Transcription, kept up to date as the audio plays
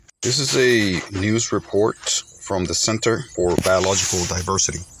This is a news report from the Center for Biological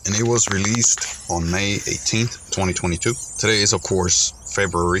Diversity, and it was released on May 18th, 2022. Today is, of course,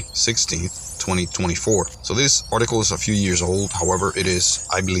 February 16th, 2024. So this article is a few years old. However, it is,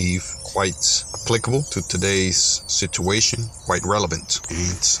 I believe, quite applicable to today's situation, quite relevant,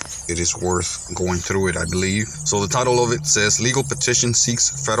 and it is worth going through it, I believe. So the title of it says, Legal Petition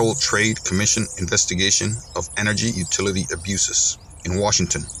Seeks Federal Trade Commission Investigation of Energy Utility Abuses. In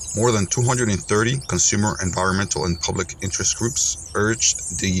Washington, more than 230 consumer, environmental, and public interest groups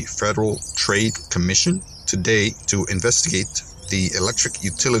urged the Federal Trade Commission today to investigate the electric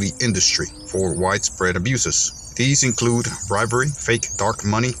utility industry for widespread abuses. These include bribery, fake dark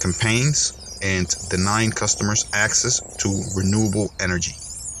money campaigns, and denying customers access to renewable energy.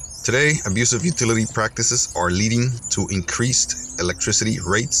 Today, abusive utility practices are leading to increased electricity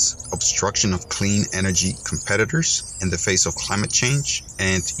rates, obstruction of clean energy competitors in the face of climate change,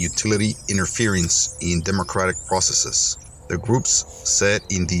 and utility interference in democratic processes, the groups said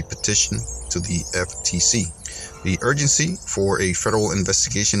in the petition to the FTC. The urgency for a federal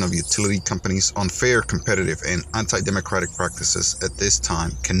investigation of utility companies' unfair, competitive, and anti-democratic practices at this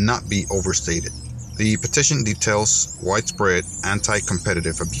time cannot be overstated. The petition details widespread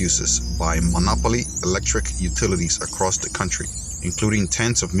anti-competitive abuses by monopoly electric utilities across the country, including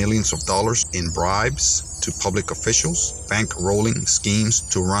tens of millions of dollars in bribes to public officials, bankrolling schemes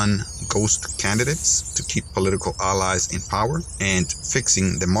to run ghost candidates to keep political allies in power, and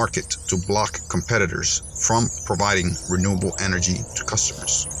fixing the market to block competitors from providing renewable energy to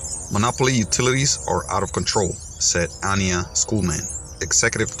customers. Monopoly utilities are out of control, said Anya Schoolman,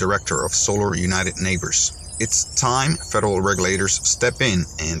 Executive Director of Solar United Neighbors. It's time federal regulators step in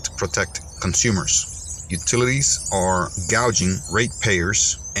and protect consumers. Utilities are gouging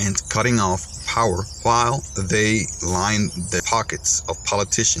ratepayers and cutting off power while they line the pockets of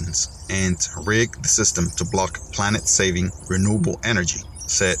politicians and rig the system to block planet-saving renewable energy,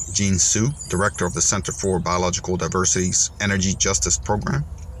 said Jean Su, Director of the Center for Biological Diversity's Energy Justice Program.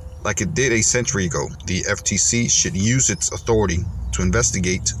 Like it did a century ago, the FTC should use its authority to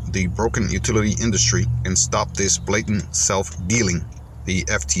investigate the broken utility industry and stop this blatant self-dealing. The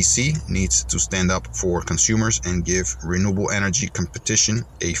FTC needs to stand up for consumers and give renewable energy competition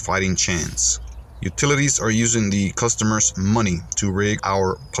a fighting chance. Utilities are using the customers' money to rig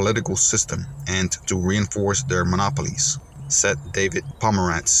our political system and to reinforce their monopolies, said David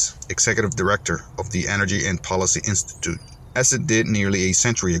Pomerantz, Executive Director of the Energy and Policy Institute. As it did nearly a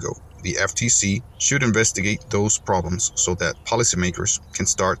century ago, the FTC should investigate those problems so that policymakers can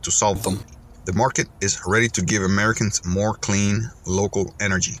start to solve them. The market is ready to give Americans more clean, local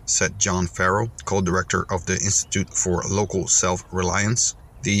energy, said John Farrow, co-director of the Institute for Local Self-Reliance.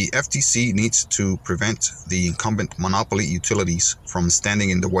 The FTC needs to prevent the incumbent monopoly utilities from standing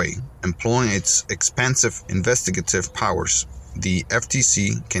in the way. Employing its expansive investigative powers, the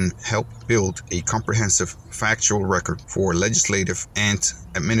FTC can help build a comprehensive factual record for legislative and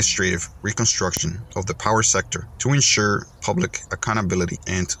administrative reconstruction of the power sector to ensure public accountability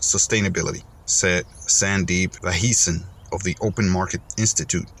and sustainability, said Sandeep Vaheesan of the Open Market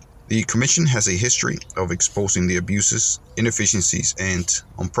Institute. The Commission has a history of exposing the abuses, inefficiencies, and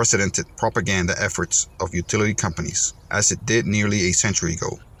unprecedented propaganda efforts of utility companies, as it did nearly a century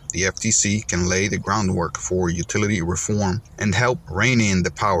ago. The FTC can lay the groundwork for utility reform and help rein in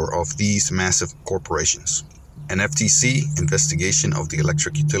the power of these massive corporations. An FTC investigation of the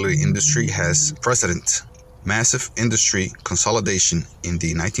electric utility industry has precedent. Massive industry consolidation in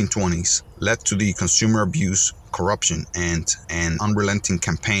the 1920s led to the consumer abuse, corruption, and an unrelenting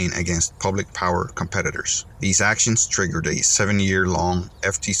campaign against public power competitors. These actions triggered a 7-year-long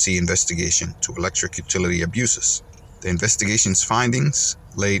FTC investigation to electric utility abuses. The investigation's findings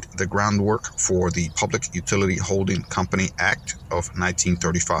laid the groundwork for the Public Utility Holding Company Act of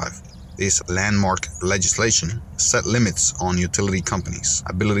 1935. This landmark legislation set limits on utility companies'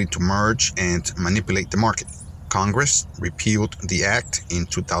 ability to merge and manipulate the market. Congress repealed the act in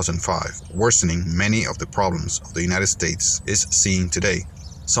 2005, worsening many of the problems of the United States is seeing today.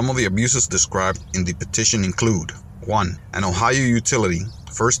 Some of the abuses described in the petition include: 1. An Ohio utility,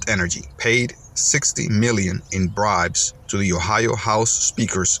 First Energy, paid $60 million in bribes to the Ohio House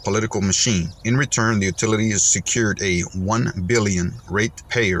Speaker's political machine. In return, the utility has secured a $1 billion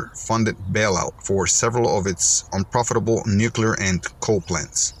ratepayer-funded bailout for several of its unprofitable nuclear and coal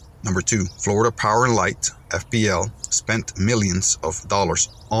plants. Number 2, Florida Power and Light, FPL, spent millions of dollars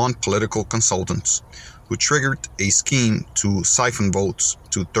on political consultants who triggered a scheme to siphon votes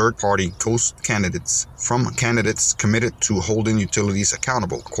to third-party ghost candidates from candidates committed to holding utilities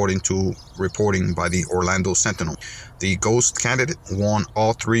accountable, according to reporting by the Orlando Sentinel. The Ghost candidate won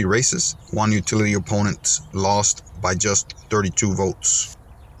all 3 races. One utility opponent lost by just 32 votes.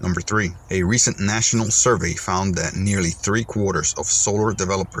 Number 3, a recent national survey found that nearly 3/4 of solar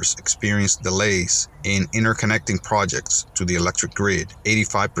developers experienced delays in interconnecting projects to the electric grid.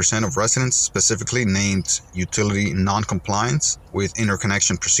 85% of residents specifically named utility non-compliance with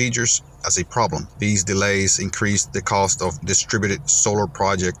interconnection procedures as a problem. These delays increased the cost of distributed solar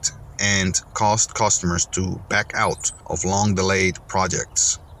projects and caused customers to back out of long-delayed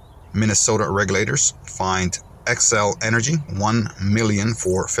projects. Minnesota regulators fined Xcel Energy $1 million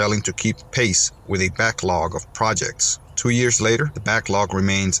for failing to keep pace with a backlog of projects. 2 years later, the backlog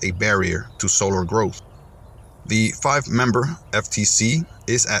remains a barrier to solar growth. The 5-member FTC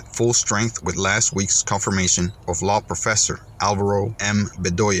is at full strength with last week's confirmation of law professor Alvaro M.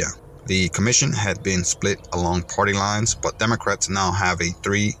 Bedoya. The commission had been split along party lines, but Democrats now have a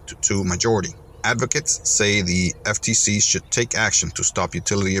 3-2 majority. Advocates say the FTC should take action to stop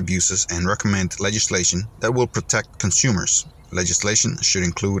utility abuses and recommend legislation that will protect consumers. Legislation should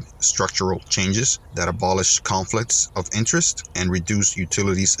include structural changes that abolish conflicts of interest and reduce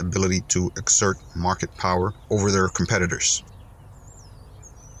utilities' ability to exert market power over their competitors.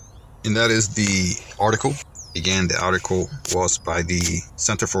 And that is the article. Again, the article was by the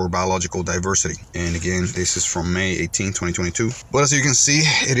Center for Biological Diversity. And again, this is from May 18, 2022. But as you can see,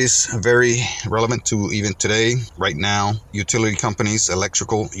 it is very relevant to even today. Right now, utility companies,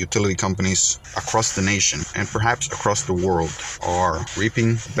 electrical utility companies across the nation and perhaps across the world are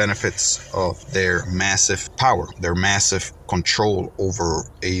reaping benefits of their massive power, their massive control over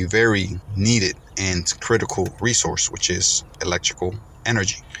a very needed and critical resource, which is electrical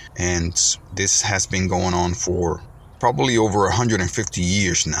energy. And this has been going on for probably over 150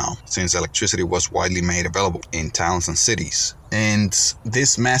 years now, since electricity was widely made available in towns and cities. And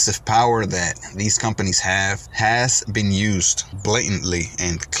this massive power that these companies have has been used blatantly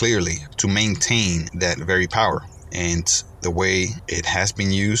and clearly to maintain that very power. And the way it has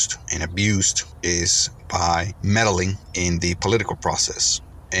been used and abused is by meddling in the political process.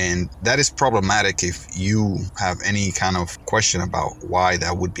 And that is problematic. If you have any kind of question about why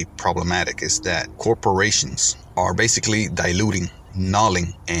that would be problematic, is that corporations are basically diluting,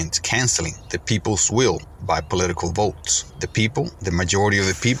 nulling, and canceling the people's will by political votes. The people, the majority of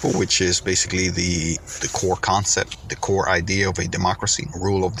the people, which is basically the core concept, the core idea of a democracy,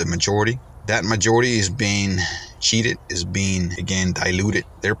 rule of the majority. That majority is being cheated, is being, again, diluted.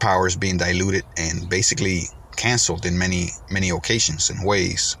 Their power is being diluted and basically canceled in many occasions and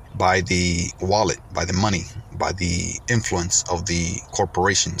ways by the wallet, by the money, by the influence of the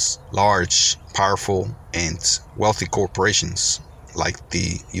corporations, large, powerful, and wealthy corporations like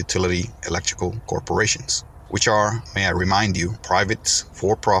the utility electrical corporations, which are, may I remind you, private,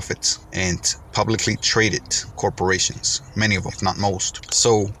 for-profit, and publicly traded corporations, many of them, if not most.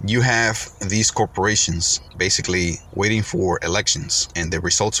 So you have these corporations basically waiting for elections and the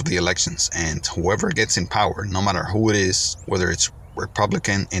results of the elections, and whoever gets in power, no matter who it is, whether it's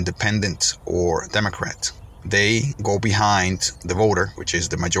Republican, Independent, or Democrat, they go behind the voter, which is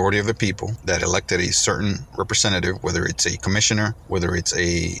the majority of the people that elected a certain representative, whether it's a commissioner, whether it's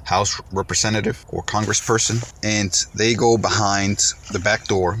a House representative or congressperson, and they go behind the back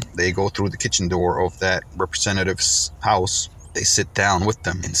door. They go through the kitchen door of that representative's house. They sit down with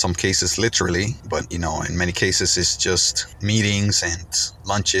them, in some cases literally, but in many cases it's just meetings and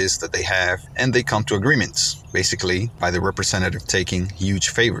lunches that they have, and they come to agreements, basically by the representative taking huge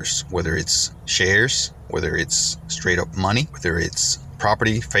favors, whether it's shares, whether it's straight up money, whether it's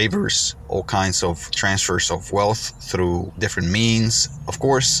property, favors, all kinds of transfers of wealth through different means. Of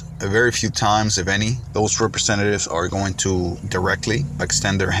course, very few times, if any, those representatives are going to directly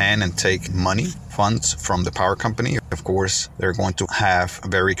extend their hand and take money, funds from the power company. Of course, they're going to have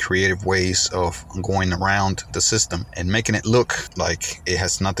very creative ways of going around the system and making it look like it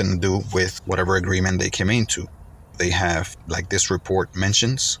has nothing to do with whatever agreement they came into. They have, like this report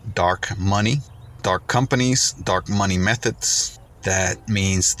mentions, dark money, dark companies, dark money methods. That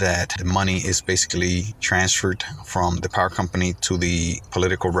means that the money is basically transferred from the power company to the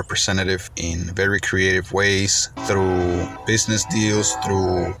political representative in very creative ways, through business deals,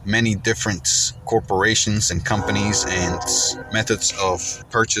 through many different corporations and companies and methods of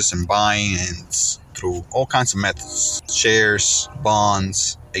purchase and buying, and through all kinds of methods, shares,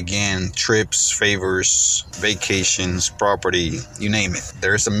 bonds, again, trips, favors, vacations, property, you name it.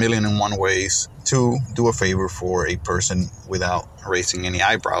 There's 1,000,001 ways to do a favor for a person without raising any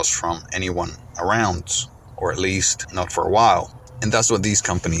eyebrows from anyone around, or at least not for a while. And that's what these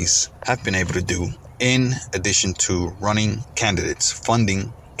companies have been able to do, in addition to running candidates,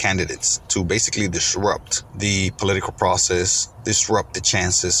 funding candidates to basically disrupt the political process, disrupt the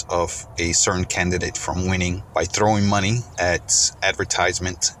chances of a certain candidate from winning by throwing money at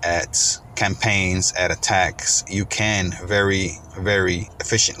advertisement, at campaigns, at attacks. You can very, very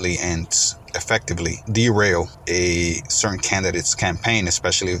efficiently and effectively derail a certain candidate's campaign,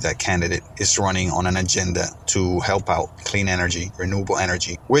 especially if that candidate is running on an agenda to help out clean energy, renewable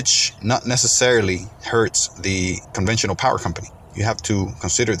energy, which not necessarily hurts the conventional power company. You have to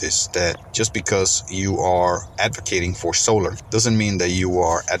consider this, that just because you are advocating for solar doesn't mean that you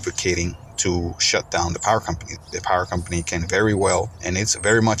are advocating to shut down the power company. The power company can very well, and it's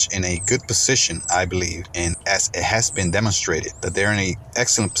very much in a good position, I believe, and as it has been demonstrated, that they're in an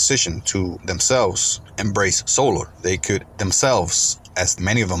excellent position to themselves embrace solar. They could themselves, as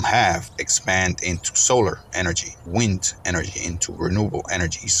many of them have, expand into solar energy, wind energy, into renewable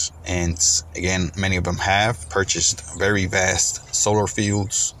energies. And again, many of them have purchased very vast solar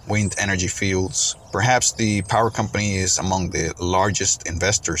fields, wind energy fields. Perhaps the power company is among the largest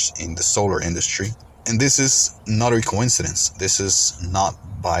investors in the solar industry. And this is not a coincidence. This is not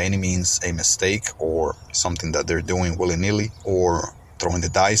by any means a mistake or something that they're doing willy-nilly or throwing the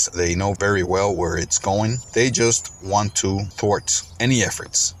dice. They know very well where it's going. They just want to thwart any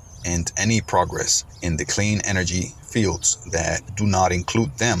efforts and any progress in the clean energy fields that do not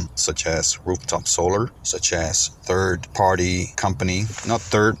include them, such as rooftop solar, such as third-party company, not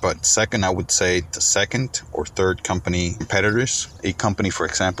third, but second, I would say the second or third company competitors. A company, for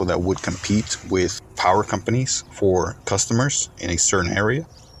example, that would compete with power companies for customers in a certain area.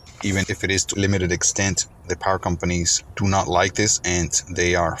 Even if it is to a limited extent, the power companies do not like this and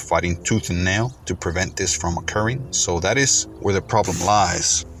they are fighting tooth and nail to prevent this from occurring. So that is where the problem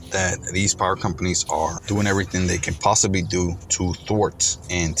lies, that these power companies are doing everything they can possibly do to thwart,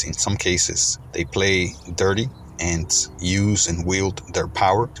 and in some cases they play dirty and use and wield their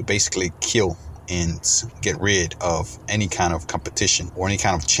power to basically kill and get rid of any kind of competition or any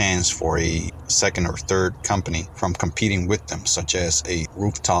kind of chance for a second or third company from competing with them, such as a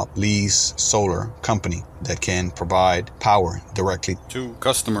rooftop lease solar company that can provide power directly to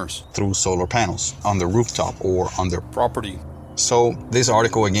customers through solar panels on their rooftop or on their property. So this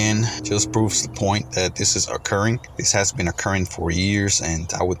article again just proves the point that this is occurring. This has been occurring for years,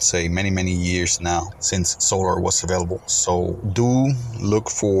 and I would say many years now since solar was available. So do look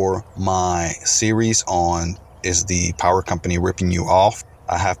for my series on Is the Power Company Ripping You Off?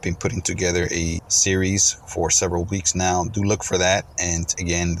 I have been putting together a series for several weeks now. Do look for that. And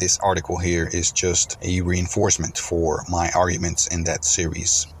again, this article here is just a reinforcement for my arguments in that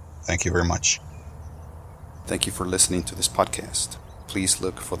series. Thank you very much. Thank you for listening to this podcast. Please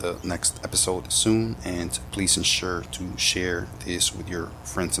look for the next episode soon, and please ensure to share this with your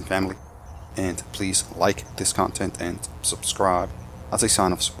friends and family. And please like this content and subscribe as a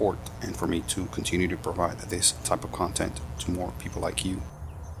sign of support and for me to continue to provide this type of content to more people like you.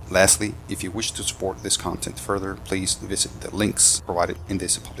 Lastly, if you wish to support this content further, please visit the links provided in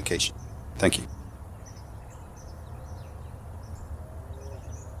this publication. Thank you.